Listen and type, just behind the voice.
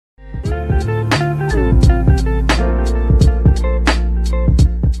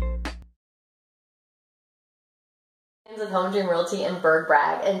with Home Dream Realty in Burg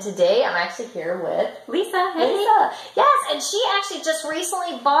Brag, and today I'm actually here with Lisa. Hey. Lisa. Yes, and she actually just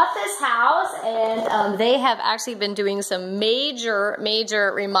recently bought this house, and they have actually been doing some major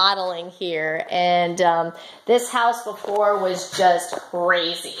remodeling here, and this house before was just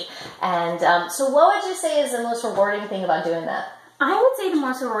crazy. And so what would you say is the most rewarding thing about doing that? I would say the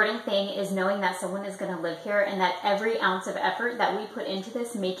most rewarding thing is knowing that someone is going to live here and that every ounce of effort that we put into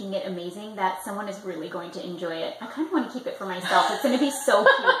this, making it amazing, that someone is really going to enjoy it. I kind of want to keep it for myself. It's going to be so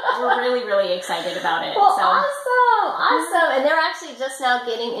cute. We're really excited about it. Well, so. Awesome. And they're actually just now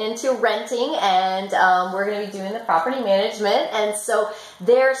getting into renting, and we're going to be doing the property management. And so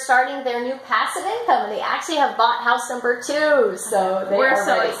they're starting their new passive income, and they actually have bought house number 2. So we're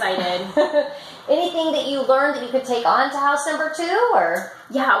so excited. Anything that you learned that you could take on to house number 2, or?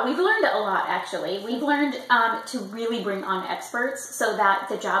 Yeah, we've learned a lot actually. We've learned to really bring on experts so that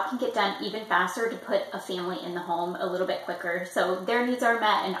the job can get done even faster, to put a family in the home a little bit quicker. So their needs are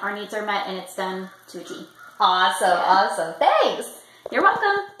met and our needs are met, and it's done to a T. Awesome, awesome. Thanks. You're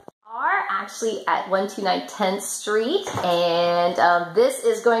welcome. Are actually at 129 10th Street, and this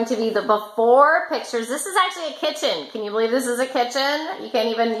is going to be the before pictures. This is actually a kitchen. Can you believe this is a kitchen? You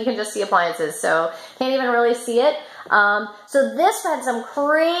can just see appliances, so can't even really see it. So this had some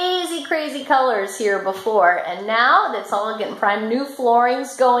crazy colors here before, and now it's all getting primed. New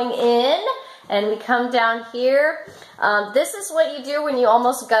floorings going in, and we come down here. This is what you do when you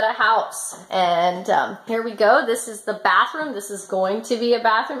almost gut a house. And here we go. This is the bathroom. This is going to be a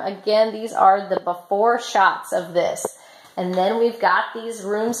bathroom. Again, these are the before shots of this. And then we've got these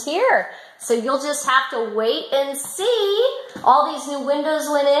rooms here. So you'll just have to wait and see. All these new windows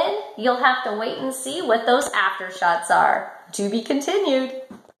went in. You'll have to wait and see what those after shots are. To be continued.